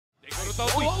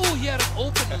Oh, he had an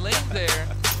open lane there.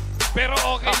 Pero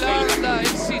okay lang dahil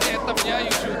sinetap niya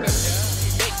yung shooter niya.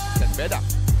 That's better.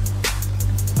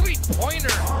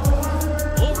 Three-pointer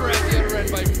over at the other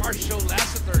end by Marcio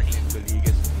lassiter. The league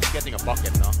is getting a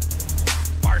bucket, no?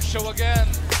 Marcio again.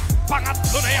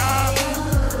 Pangatlo na yan!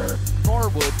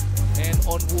 Norwood and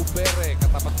Onwubere.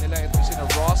 Katapat nila itong sina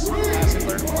Ross,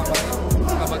 Lassiter,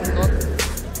 kabantot.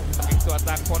 Looking to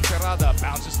attack Ponferrada.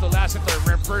 Bounces to Lassiter.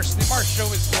 Reverse ni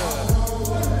Marcio is good.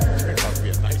 Turned out to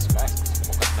be a nice pass.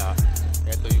 Mukhang na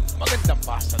ito yung magandang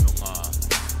pasa nung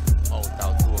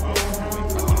out-out to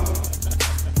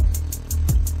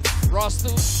Ross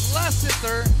to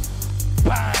Lassiter.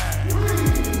 Bang!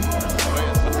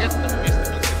 Sakit na miss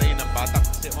na si Ray ng bata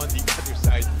kasi on the other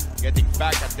side, getting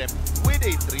back at them with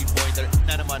a three-pointer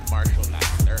na naman Marcio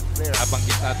lassiter.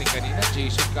 Nabanggit natin kanina,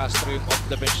 Jason Castro yung off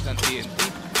the bench ng TNT.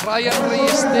 Ryan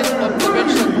Reyes din off the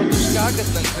bench nag-produce kagad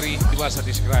ng 3. Diba sa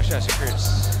disgrasya si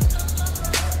Chris?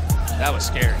 That was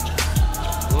scary.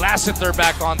 Lassiter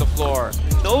back on the floor.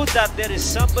 Know that there is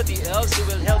somebody else who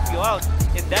will help you out,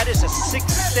 and that is a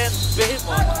 6'10"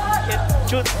 Beermen in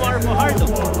June Fajardo.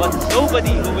 But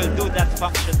nobody who will do that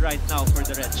function right now for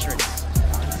the red shirts.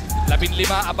 15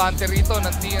 abante rito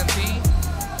ng TNT.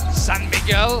 San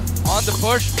Miguel on the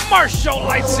push. Marcio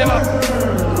lights it up.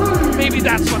 Maybe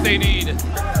that's what they need.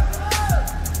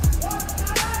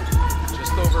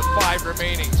 Just over 5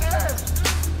 remaining.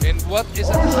 In what is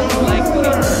an unlikely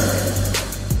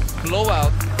blowout.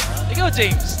 Ikaw,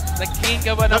 James, nag-gain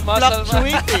ka ba ng muscle?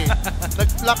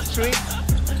 Nag-fluctuate.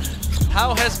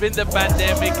 How has been the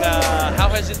pandemic? How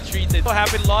has it treated?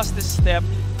 Having lost this step,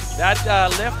 that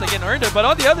left again earned it. But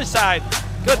on the other side,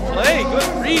 good play, good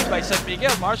read by San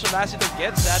Miguel. Marcio lassiter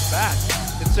gets that back.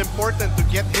 It's important to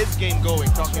get his game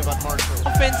going, talking about Marcio.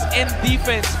 Offense and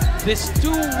defense, this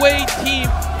two-way team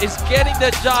is getting the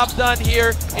job done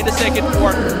here in the second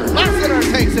quarter. Lassiter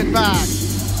takes it back.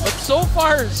 But so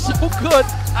far, so good.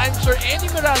 I'm sure any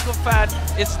Meralco fan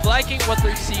is liking what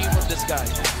they're seeing from this guy.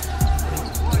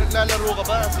 Naglalaro ka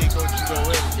ba si Coach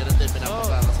Joel? Ganun din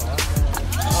pinapasara sa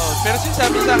pero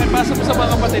sinasabi sa akin, pasa mo sa mga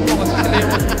kapatid mo kasi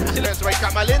sila right,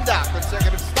 Kamalinda,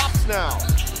 consecutive stops now.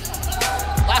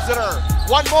 Lassiter,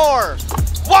 one more.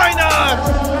 Why not?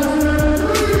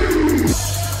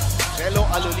 Chelo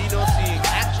Alolino seeing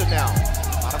action now.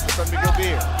 Para sa San Miguel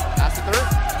Beer. Lassiter.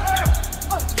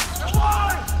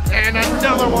 And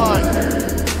another one.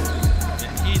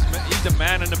 He's a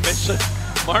man on a mission.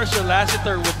 Marcio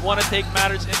lassiter would want to take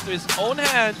matters into his own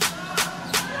hands.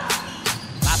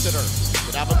 Lassiter,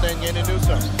 dapat din yan ni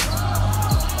Nusa.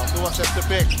 Tautua sets the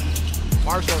pick.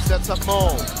 Marcio sets up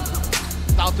Mo.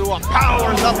 Tautua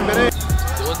powers up it in.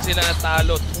 Doon sila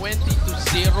natalo,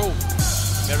 20-0.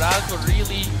 Meralco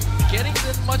really getting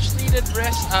the much needed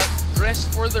rest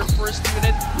for their first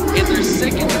unit and their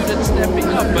second unit stepping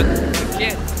up. But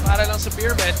again, para lang sa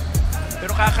Beermen,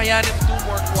 pero kakayanin 2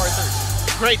 more quarters.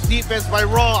 Great defense by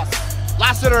Ross.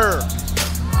 Lassiter.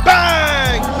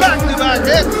 Bang! Back-to-back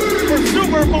hits for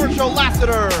Super Marcio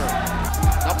Lassiter.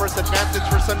 Numbers advantage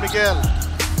for San Miguel.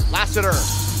 Lassiter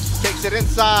takes it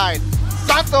inside.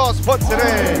 Santos puts it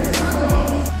in.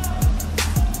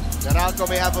 Meralco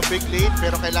may have a big lead,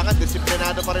 pero kailangan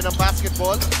disiplinado pa rin ang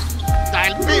basketball.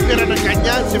 Dahil bibira ng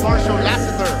ganyan si Marcio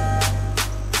Lassiter.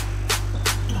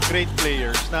 Great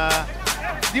players na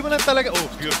di mo lang talaga, oh,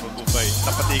 beautiful Bubay.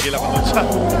 Napatigil ako dun sa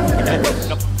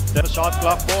the shot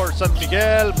clock for San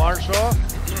Miguel. Marcio.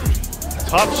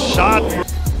 Top shot for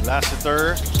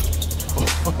Lassiter.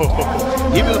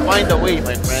 He will find a way,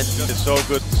 my friend. It's so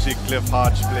good to see Cliff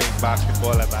Hodge playing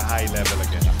basketball at a high level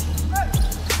again.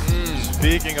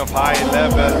 Speaking of high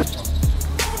level,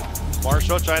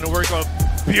 Marcio trying to work on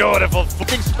beautiful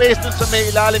Putting space dun sa may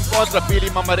ilalim kontra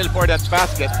Pili Mamaril for that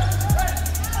basket.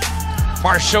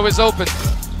 Marcio is open.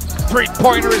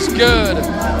 Three-pointer is good.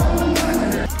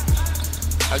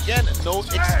 Again, no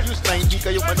excuse na hindi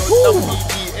kayo manood ng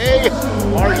PBA.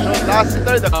 Marcio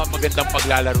Lassiter, magandang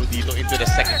paglalaro dito into the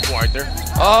second quarter.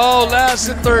 Oh,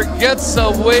 Lassiter gets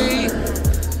away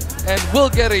and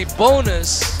will get a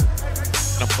bonus.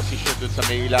 Ng position dun sa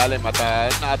may ilalim at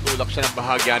natulak siya ng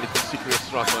bahagya nito si Chris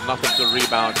Ross. So nothing to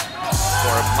rebound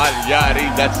for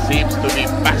Malyari. That seems to be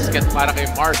basket para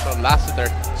kay Marcio Lassiter.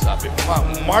 Sabi mo,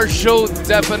 Marcio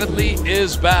definitely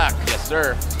is back. Yes,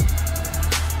 sir.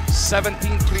 17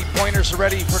 three-pointers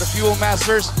ready for the Fuel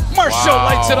Masters. Marcio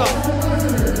lights it up.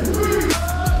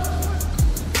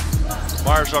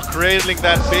 Marcio cradling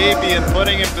that baby and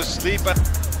putting him to sleep.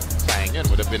 Sayang yun,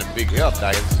 would have been a big help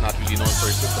dahil it's not really known for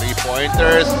his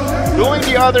three-pointers. Doing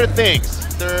the other things.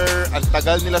 Ang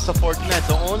tagal nila sa 49,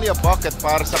 so only a bucket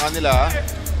para sa kanila.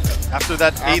 After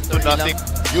that 8-0.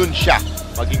 Yun siya.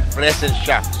 Maging present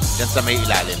siya dyan sa may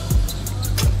ilalim.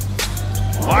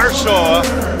 Marcio.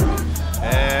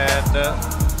 And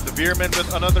the Beermen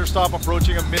with another stop,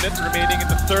 approaching a minute remaining in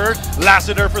the third.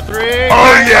 Lassiter for 3.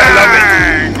 Oh yeah! I love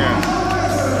it!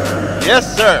 Yes,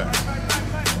 sir.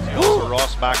 Also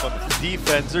Ross back on the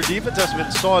defense. Their defense has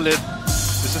been solid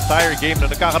this entire game. Na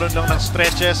nagkakaroon lang ng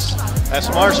stretches as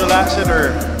Marcio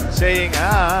Lassiter saying,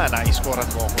 naiskoran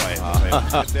mo ko eh.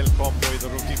 Del Comboy, the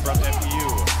rookie from FEU.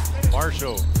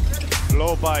 Marcio,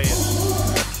 blow by it.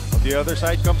 On the other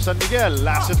side comes San Miguel.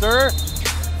 Lassiter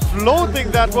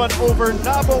floating that one over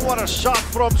Nabo. What a shot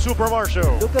from Super Marcio.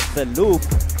 Look at the loop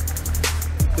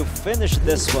to finish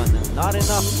this one. Not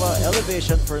enough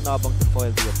elevation for Nabong to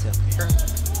foil the attempt.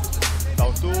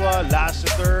 Tautua,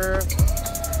 Lassiter,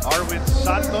 Arwin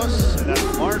Santos, and that's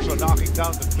Marcio knocking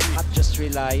down the 3. Not just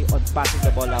rely on passing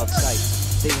the ball outside.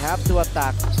 They have to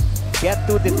attack, get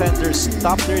two defenders,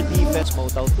 stop their defense. Mo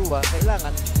Tautua,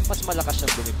 kailangan mas malakas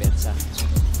siyang dumipensa.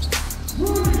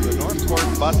 The North Court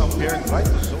bottom pair tried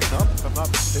to zone up, if I'm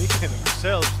not mistaken,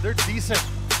 themselves. They're decent.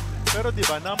 Pero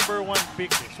diba, #1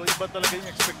 pick. So iba talaga yung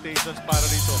expectations para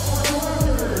dito.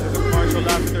 Look at Marcio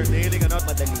Lassiter nailing another.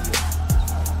 Madali yun.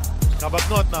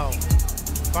 Kabagnot now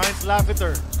finds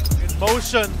Lassiter in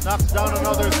motion, knocks down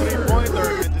another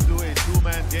 3-pointer. And to do a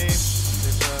 2-man game,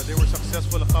 they were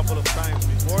successful a couple of times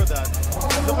before that.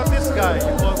 And look at this guy.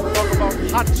 You talk about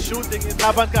hot shooting in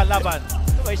laban ka, laban.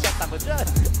 May shot ako dyan.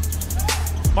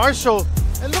 Marcio,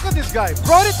 and look at this guy,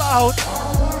 brought it out.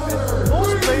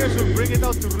 Most players will bring it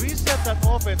out to reset that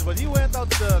offense, but he went out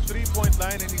to the 3-point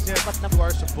line and he said, "But you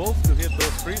are supposed to hit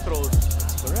those free throws."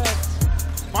 Correct.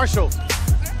 Marcio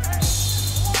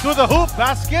to the hoop,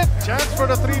 basket, chance for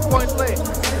the 3-point play.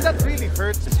 That really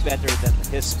hurts. It's better than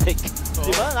his pick.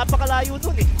 Diba? Napakalayo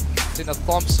dun eh. Sina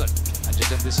Thompson.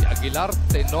 Andiyan din si Aguilar,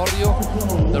 Tenorio,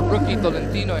 the rookie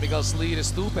Tolentino. Miguel's lead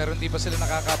is 2 pero hindi pa sila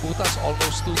nakakabutas.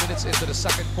 Almost 2 minutes into the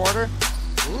second quarter.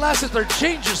 Lassiter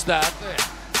changes that.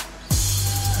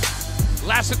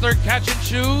 Lassiter catch and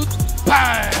shoot.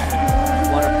 Bang!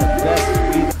 One of the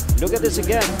best. Look at this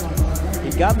again.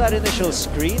 He got that initial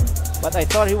screen, but I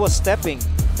thought he was stepping.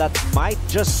 That might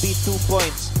just be 2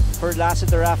 points for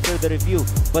Lassiter after the review.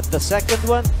 But the second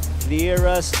one, clear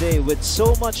as day with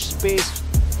so much space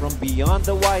from beyond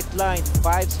the white line.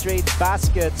 5 straight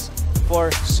baskets for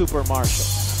Super Marcio.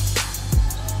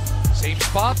 Same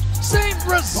spot, same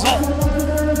result.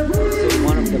 Still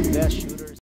one of the best shooters.